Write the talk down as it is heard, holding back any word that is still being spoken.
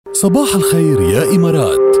صباح الخير يا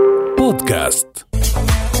إمارات بودكاست.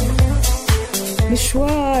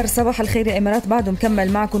 مشوار صباح الخير يا إمارات بعده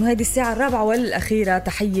مكمل معكم، وهذه الساعة الرابعة والأخيرة.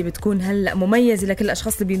 تحية بتكون هلأ مميزة لكل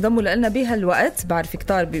الأشخاص اللي بينضموا لنا بهالوقت. بعرف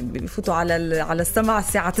كتار بيفوتوا على السماع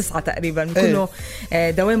الساعة 9 تقريبا، بيكونوا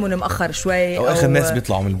دوامهم مأخر شوي أو آخر ناس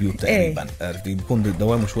بيطلعوا من البيوت تقريبا. بيكون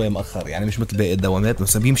دوامه شوي مأخر، يعني مش مثل باقي الدوامات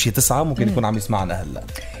مثلا بيمشي 9 ممكن يكون عم يسمعنا هلأ.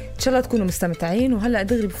 إن شاء الله تكونوا مستمتعين. وهلأ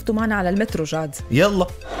دغري بيفوتوا معنا على المترو جاد. يلا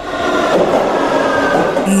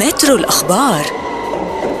مترو الأخبار.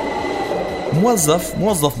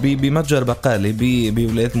 موظف بمتجر بقالي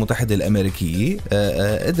بالولايات المتحدة الأمريكية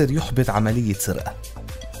قدر يحبط عملية سرقة.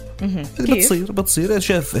 بتصير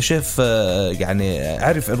شاف يعني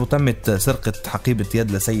عرف انه تمت سرقة حقيبة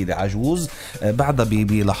يد لسيدة عجوز. بعدها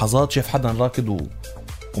بلحظات شاف حدا راكض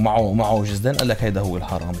ومعه جزدان، قال لك هيدا هو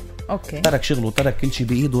الحرامي. أوكي. ترك شغله، ترك كل شيء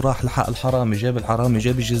بإيده، راح لحق الحرامي،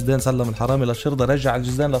 جاب الجزدان، سلم الحرامي للشرطة، رجع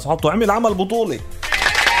الجزدان لأصحابته، عمل عمل بطولي.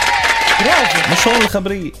 مش هون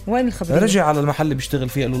الخبرية. وين الخبرية؟ رجع على المحل اللي بيشتغل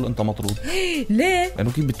فيه، قالوا له انت مطرود. ليه؟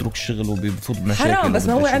 قالوا كيف بيترك الشغل وبيفوت بمشاكل؟ حرام، بس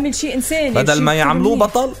ما هو عمل شيء انساني بدل ما يعملوه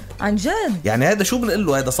بطل. عن جد يعني هذا شو بنقول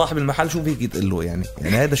له؟ هذا صاحب المحل شو فيك تقول له؟ يعني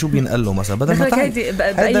هذا شو بينقل له مثلا؟ بدل ما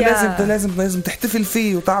هذا لازم تحتفل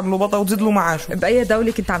فيه وتعمله بطل وتزيد له معاشه. بأي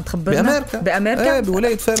دولة كنت عم تخبرنا؟ بأمريكا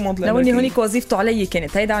بولاية فيرمونت لو اني هونيك وظيفته علي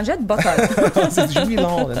كانت هيدا عن جد بطل. شو بيه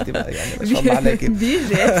لهون انت بقى؟ يعني ما شاء الله عليك.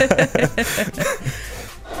 بيجي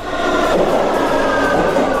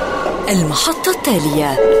المحطة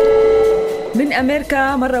التالية من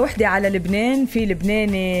أميركا مرة واحدة على لبنان. في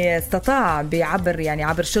لبناني استطاع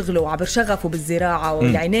عبر شغله وعبر شغفه بالزراعة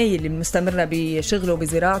والعناية اللي مستمرة بشغله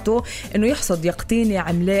وبزراعته إنه يحصد يقطينة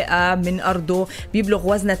عملاقة من أرضه بيبلغ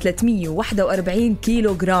وزنها 341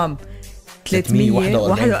 كيلو جرام.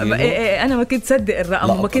 341 إيه أنا ما كنت صدق الرقم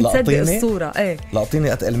وما كنت صدق الصورة. إيه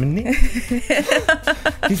لاقطيني أتقل مني.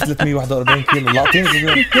 كيف 341 كيلو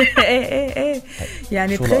لاقطيني؟ إيه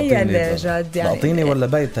يعني تخيل جد. يعني لاقطيني ولا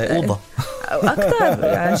بيت هي أوضة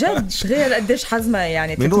أكتر عن جد. تخيل قديش حزمة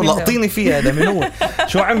يعني. منو لاقطيني فيها هذا؟ منو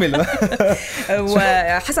شو عمل؟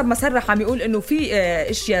 وحسب ما صرح عم يقول إنه في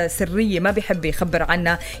أشياء سرية ما بيحب يخبر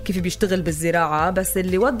عنها كيف بيشتغل بالزراعة، بس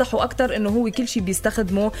اللي وضحوا أكتر إنه هو كل شيء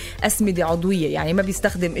بيستخدمه أسمدة عضوية، يعني ما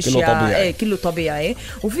بيستخدم أشياء كله طبيعي.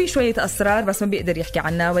 وفي شوية أسرار بس ما بيقدر يحكي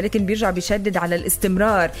عنها، ولكن بيرجع بيشدد على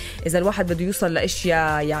الاستمرار. إذا الواحد بده يوصل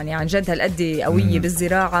لأشياء يعني عن جد هالقد قوية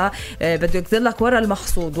بالزراعة، بده يضلك ورا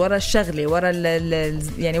المحصود، ورا الشغلة، ورا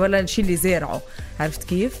يعني ورا الشيء اللي زارعه. عرفت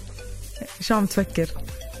كيف؟ شو عم تفكر؟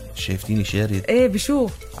 شايفتيني شارد؟ ايه بشو؟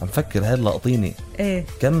 عم فكر هاد لاقطيني ايه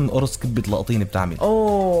كم قرص كبة لاقطيني بتعمل؟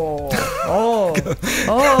 اوه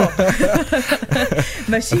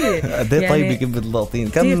ماشي. قد ايه طيبة كبة لاقطيني؟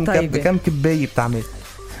 كم كباية بتعمل؟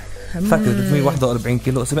 فكر 341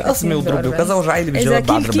 كيلو قسمي وضربي وكذا ورجعي لي بجواب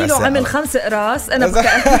بعد ربع ساعة. إذا كيلو عمل 5 أقراص أنا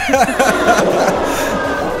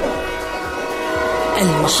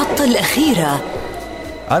المحطة الأخيرة.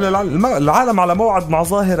 العالم على موعد مع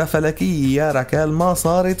ظاهرة فلكية يا ركال ما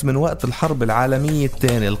صارت من وقت الحرب العالمية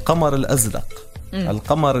الثانية. القمر الازرق.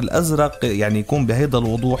 القمر الازرق يعني يكون بهيدا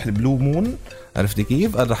الوضوح، البلو مون. عرفتي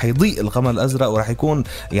كيف؟ رح يضيء القمر الازرق ورح يكون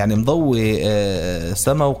يعني مضوي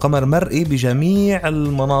سما وقمر مرئي بجميع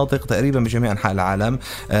المناطق تقريبا بجميع انحاء العالم.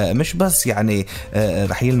 مش بس يعني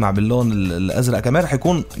رح يلمع باللون الازرق، كمان رح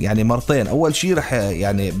يكون يعني مرتين. اول شيء رح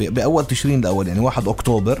يعني باول تشرين الاول يعني 1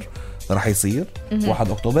 أكتوبر رح يصير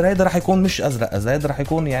 1 أكتوبر. هيدا رح يكون مش أزرق، هيدا رح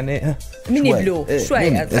يكون يعني ميني بلو شوي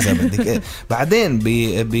إذا بدك. بعدين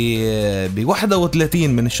ب 31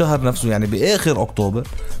 من الشهر نفسه يعني بآخر أكتوبر،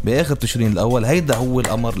 بآخر تشرين الأول، هيدا هو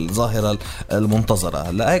القمر الظاهرة المنتظرة.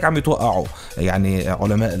 هلا هيك عم يتوقعوا يعني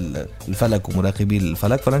علماء الفلك ومراقبي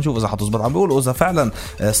الفلك، فلنشوف إذا حتظبط. عم بيقولوا إذا فعلا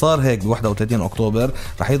صار هيك ب 31 أكتوبر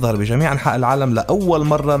رح يظهر بجميع أنحاء العالم لأول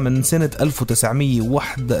مرة من سنة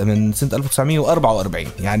 1944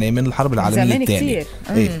 يعني من الحرب العالمية الثانية.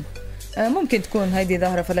 إيه؟ ممكن تكون هيدي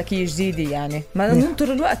ظاهرة فلكية جديدة يعني. ما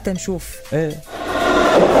ننطر الوقت تنشوف.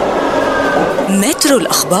 مترو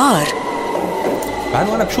الأخبار.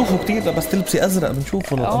 أنا بشوفه كتير، بس تلبسي أزرق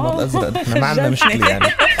بنشوفه القمر الأزرق. إحنا ما عندنا مشكلة يعني.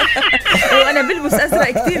 وأنا بلبس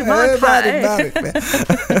أزرق كتير ما بعرف.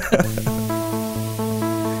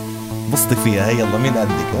 بصدق فيها هي، يلا مين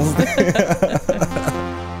قدك.